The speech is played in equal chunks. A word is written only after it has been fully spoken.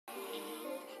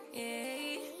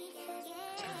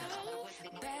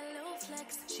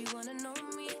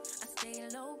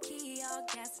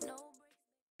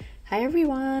Hi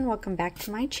everyone, welcome back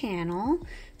to my channel.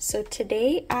 So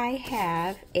today I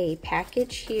have a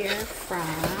package here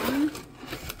from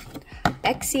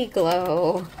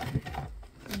bexyglow.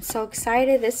 I'm so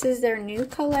excited. This is their new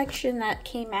collection that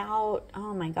came out,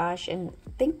 oh my gosh, and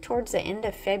I think towards the end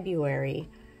of February.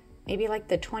 Maybe like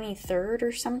the 23rd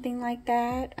or something like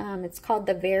that. It's called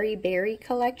the Very Berry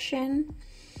collection.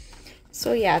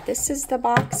 So yeah, this is the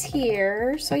box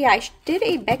here. So yeah, I did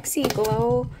a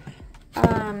bexyglow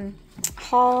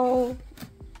haul,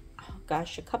 oh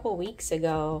gosh, a couple weeks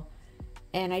ago,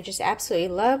 and I just absolutely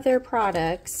love their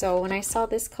products. So when I saw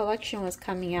this collection was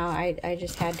coming out, I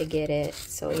just had to get it.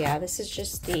 So yeah, this is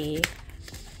just the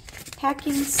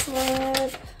packing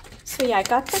slip. So yeah, I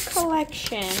got the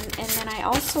collection, and then I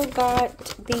also got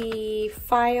the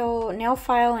nail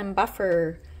file and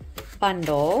buffer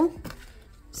bundle.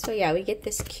 So yeah, we get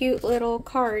this cute little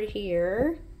card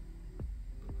here.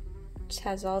 It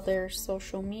has all their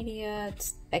social media.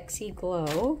 It's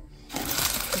bexyglow.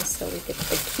 And so we get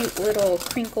the cute little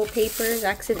crinkle papers.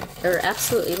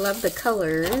 Absolutely love the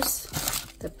colors,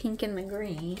 the pink and the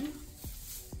green.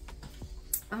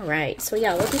 All right, so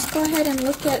yeah, we'll just go ahead and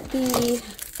look at the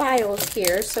files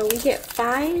here. So we get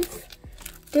 5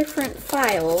 different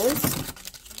files.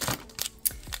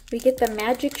 We get the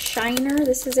Magic Shiner.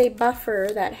 This is a buffer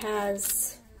that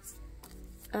has,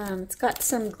 it's got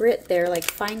some grit there, like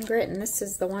fine grit, and this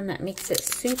is the one that makes it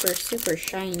super, super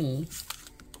shiny.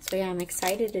 So yeah, I'm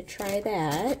excited to try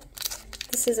that.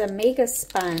 This is a Mega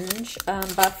Sponge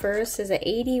buffer. This is a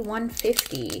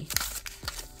 80/150.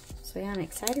 So yeah, I'm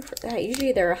excited for that.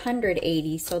 Usually they're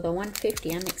 180, so the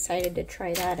 150, I'm excited to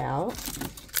try that out.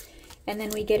 And then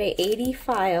we get a 80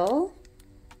 file,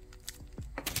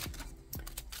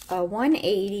 a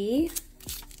 180,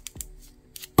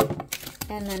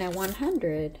 and then a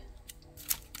 100.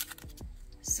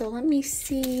 So let me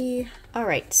see. All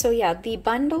right, so yeah, the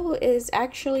bundle is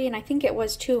actually, and I think it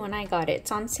was 2 when I got it,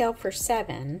 it's on sale for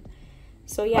 7.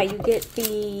 So yeah, you get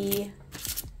the,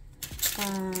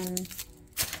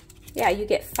 yeah, you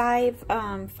get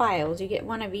 5 files. You get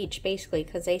 1 of each basically,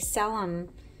 because they sell them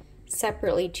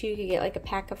separately too. You get like a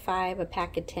pack of 5, a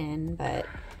pack of 10, but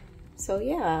so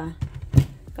yeah,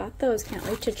 got those. Can't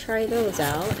wait to try those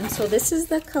out. And so this is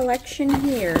the collection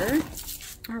here.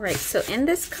 All right, so in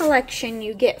this collection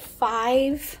you get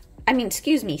 7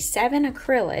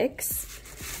 acrylics.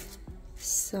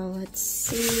 So let's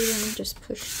see, let me just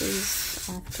push these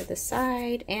off to the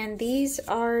side. And these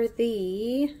are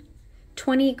the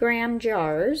 20-gram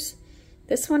jars.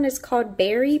 This one is called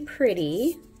Berry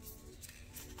Pretty.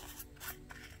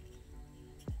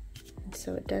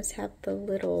 So it does have the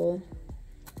little,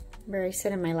 where I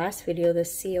said in my last video, the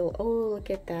seal. Oh, look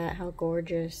at that, how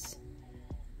gorgeous.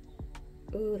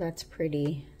 Ooh, that's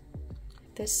pretty.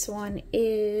 This one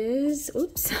is,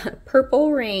 oops,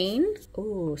 Purple Rain.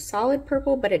 Ooh, solid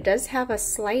purple, but it does have a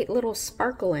slight little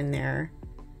sparkle in there.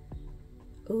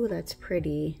 Ooh, that's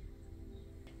pretty.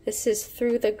 This is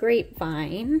Through the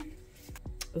Grapevine.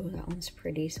 Ooh, that one's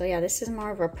pretty. So yeah, this is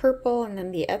more of a purple, and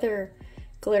then the other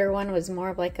glitter one was more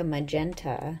of like a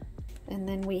magenta. And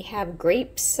then we have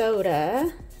Grape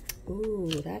Soda.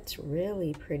 Ooh, that's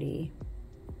really pretty.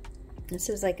 This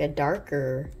is like a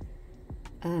darker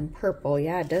purple.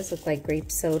 Yeah, it does look like grape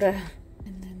soda.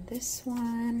 And then this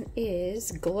one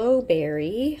is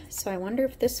Glowberry. So I wonder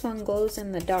if this one glows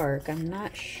in the dark. I'm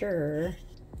not sure.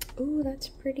 Ooh, that's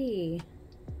pretty.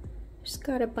 Just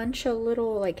got a bunch of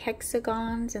little like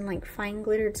hexagons and like fine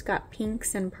glitter. It's got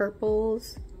pinks and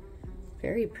purples.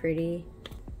 Very pretty.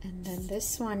 And then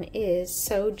this one is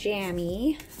So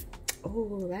Jammy.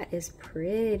 Oh, that is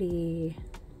pretty.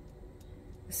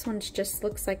 This one just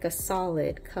looks like a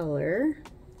solid color.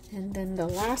 And then the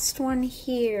last one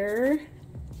here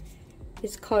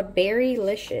is called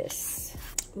Berrylicious.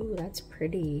 Ooh, that's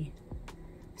pretty.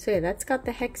 So yeah, that's got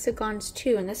the hexagons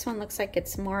too, and this one looks like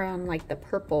it's more on like the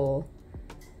purple,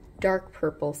 dark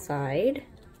purple side.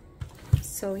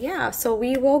 So yeah, so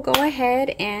we will go ahead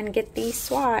and get these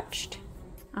swatched.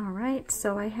 All right,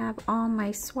 so I have all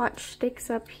my swatch sticks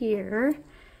up here.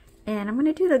 And I'm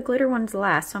gonna do the glitter ones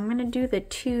last. So I'm gonna do the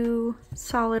 2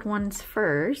 solid ones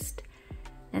first.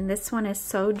 And this one is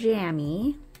So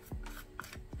Jammy.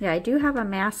 Yeah, I do have a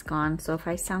mask on, so if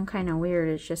I sound kind of weird,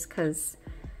 it's just because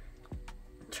I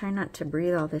try not to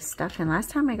breathe all this stuff. And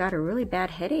last time I got a really bad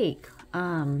headache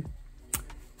when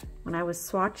I was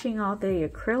swatching all the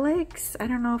acrylics. I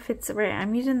don't know if it's right.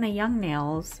 I'm using the Young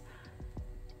Nails.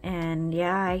 And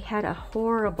yeah, I had a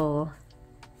horrible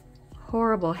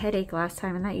headache last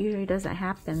time, and that usually doesn't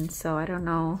happen, so I don't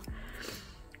know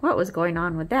what was going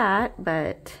on with that,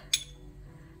 but,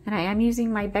 and I am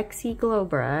using my Bexy Glow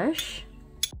brush.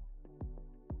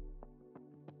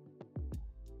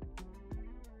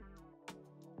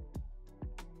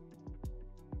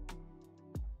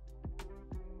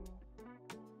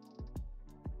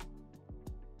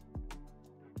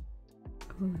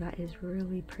 Oh, that is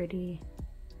really pretty.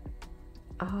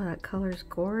 Oh, that color's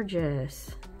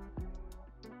gorgeous.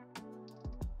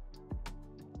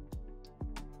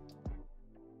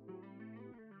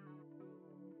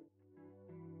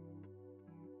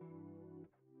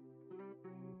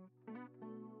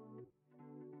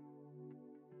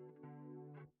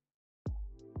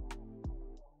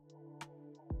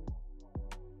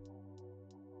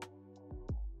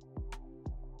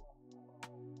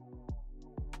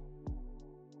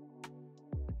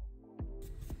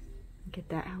 Look at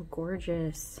that, how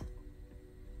gorgeous.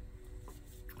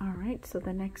 All right, so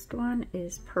the next one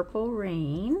is Purple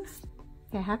Rain.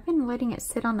 I have been letting it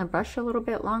sit on the brush a little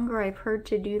bit longer. I've heard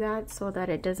to do that so that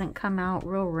it doesn't come out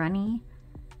real runny.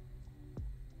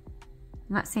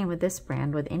 I'm not saying with this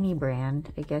brand, with any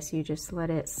brand. I guess you just let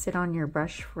it sit on your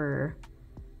brush for,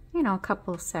 you know, a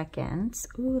couple seconds.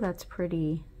 Ooh, that's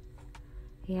pretty.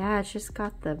 Yeah, it's just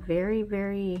got the very,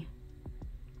 very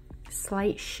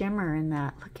slight shimmer in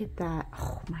that. Look at that.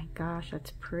 Oh my gosh,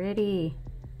 that's pretty.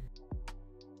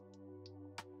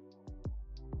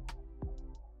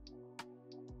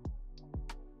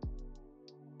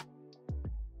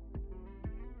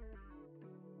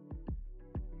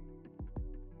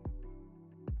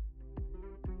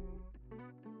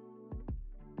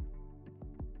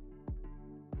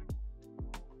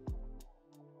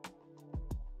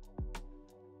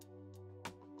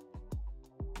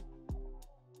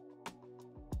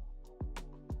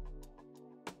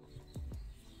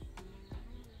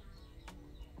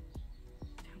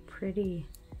 Pretty.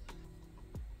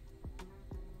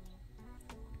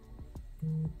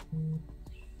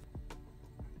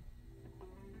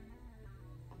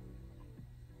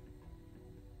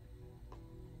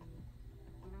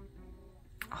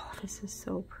 Oh, this is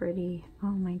so pretty.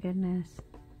 Oh my goodness.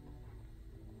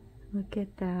 Look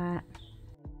at that.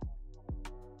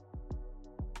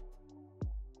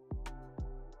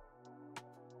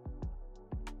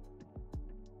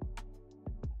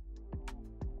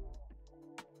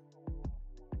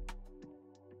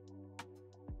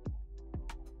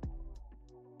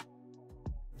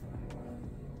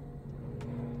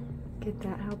 Look at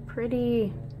that, how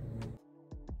pretty.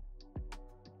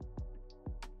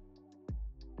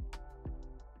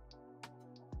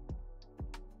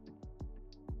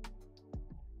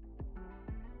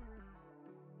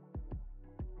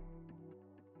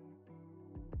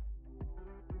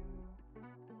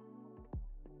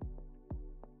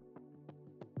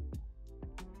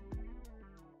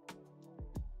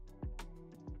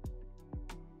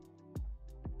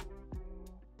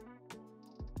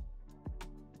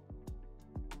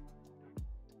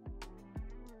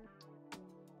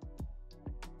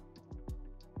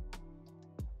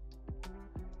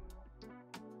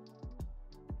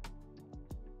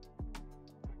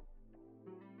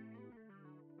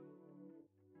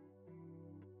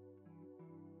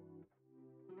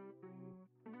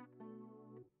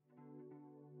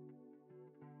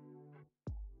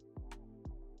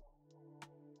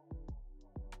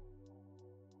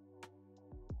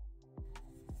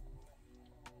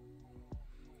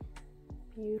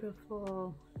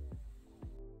 Beautiful.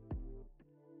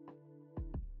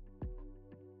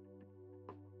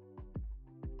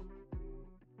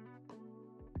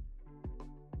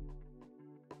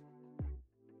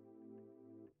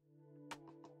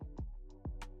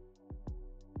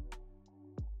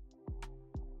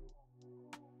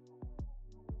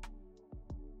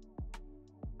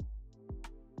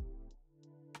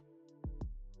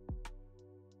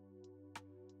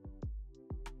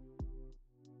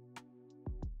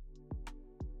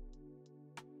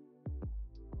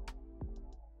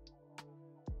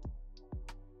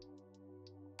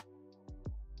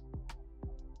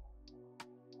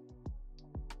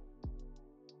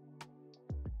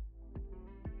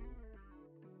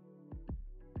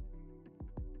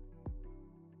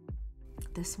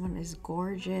 This one is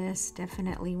gorgeous.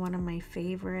 Definitely one of my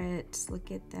favorites.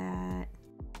 Look at that.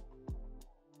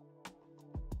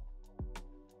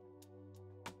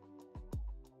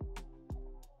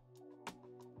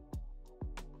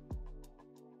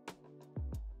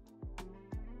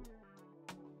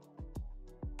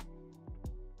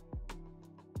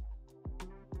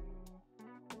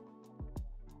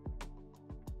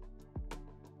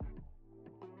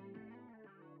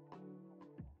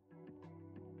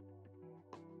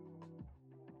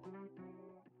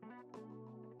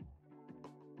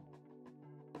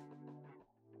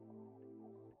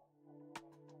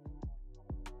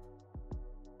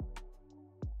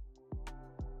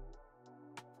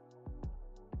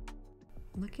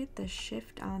 Look at the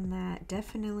shift on that.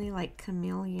 Definitely like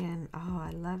chameleon. Oh,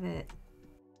 I love it.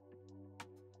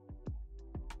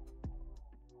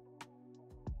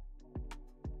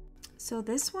 So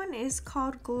this one is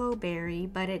called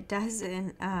Glowberry, but it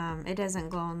doesn't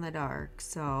glow in the dark.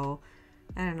 So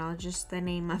I don't know, just the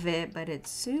name of it, but it's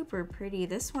super pretty.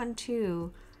 This one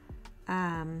too,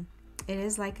 it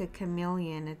is like a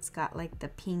chameleon. It's got like the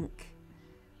pink,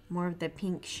 more of the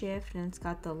pink shift, and it's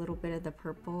got the little bit of the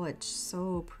purple. It's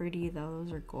so pretty.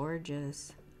 Those are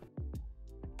gorgeous.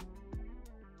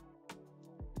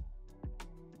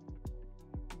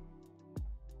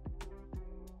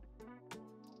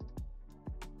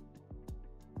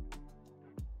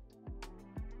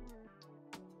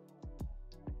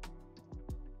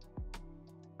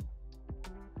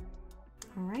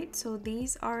 Alright, so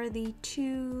these are the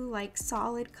two like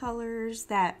solid colors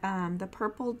that the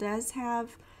purple does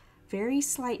have very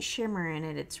slight shimmer in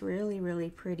it. It's really, really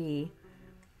pretty.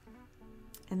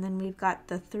 And then we've got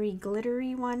the three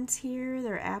glittery ones here.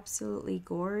 They're absolutely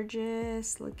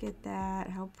gorgeous. Look at that,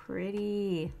 how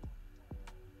pretty.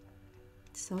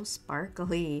 So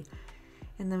sparkly.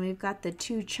 And then we've got the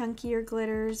two chunkier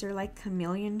glitters. They're like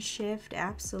chameleon shift,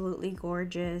 absolutely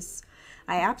gorgeous.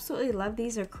 I absolutely love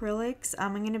these acrylics.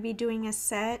 I'm going to be doing a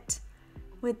set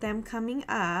with them coming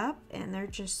up, and they're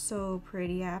just so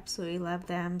pretty. I absolutely love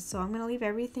them. So I'm going to leave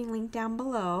everything linked down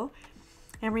below.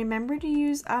 And remember to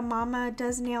use Mama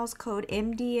Does Nails code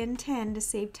MDN10 to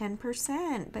save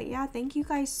 10%. But yeah, thank you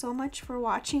guys so much for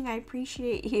watching. I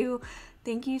appreciate you.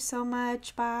 Thank you so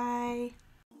much. Bye.